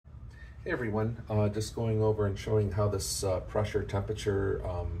Hey everyone, just going over and showing how this pressure temperature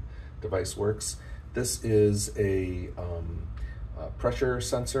device works. This is a pressure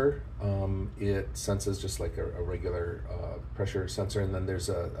sensor. It senses just like a regular pressure sensor, and then there's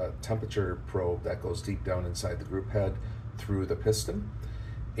a temperature probe that goes deep down inside the group head through the piston.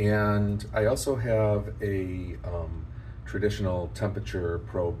 And I also have a traditional temperature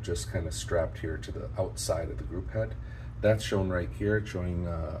probe just kind of strapped here to the outside of the group head. That's shown right here. It's showing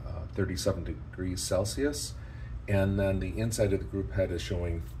 37 degrees Celsius. And then the inside of the group head is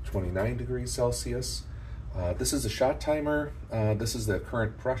showing 29 degrees Celsius. This is a shot timer. This is the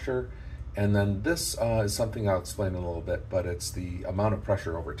current pressure. And then this is something I'll explain in a little bit, but it's the amount of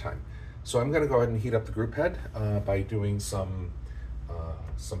pressure over time. So I'm going to go ahead and heat up the group head by doing some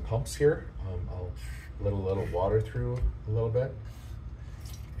pumps here. I'll let a little water through a little bit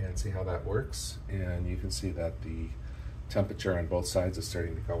and see how that works. And you can see that the temperature on both sides is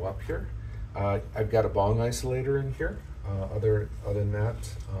starting to go up here. I've got a bong isolator in here. Other than that,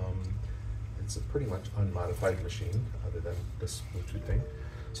 it's a pretty much unmodified machine other than this Bluetooth thing.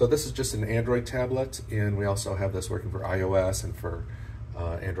 So this is just an Android tablet, and we also have this working for iOS and for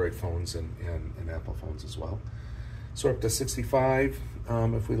Android phones and Apple phones as well. So we're up to 65.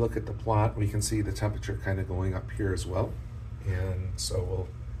 If we look at the plot, we can see the temperature kind of going up here as well. And so we'll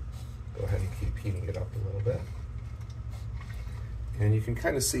go ahead and keep heating it up a little bit. And you can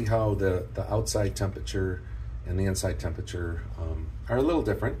kind of see how the outside temperature and the inside temperature are a little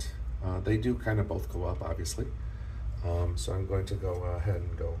different. They do kind of both go up, obviously. So I'm going to go ahead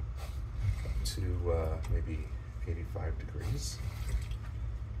and go up to maybe 85 degrees.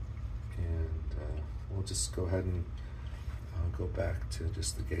 And we'll just go ahead and go back to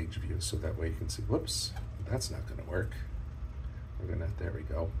just the gauge view so that way you can see, whoops, that's not going to work. We're going to, there we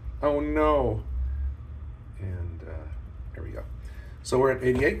go. Oh no! And there we go. So we're at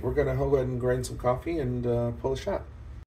 88. We're going to go ahead and grind some coffee and pull a shot.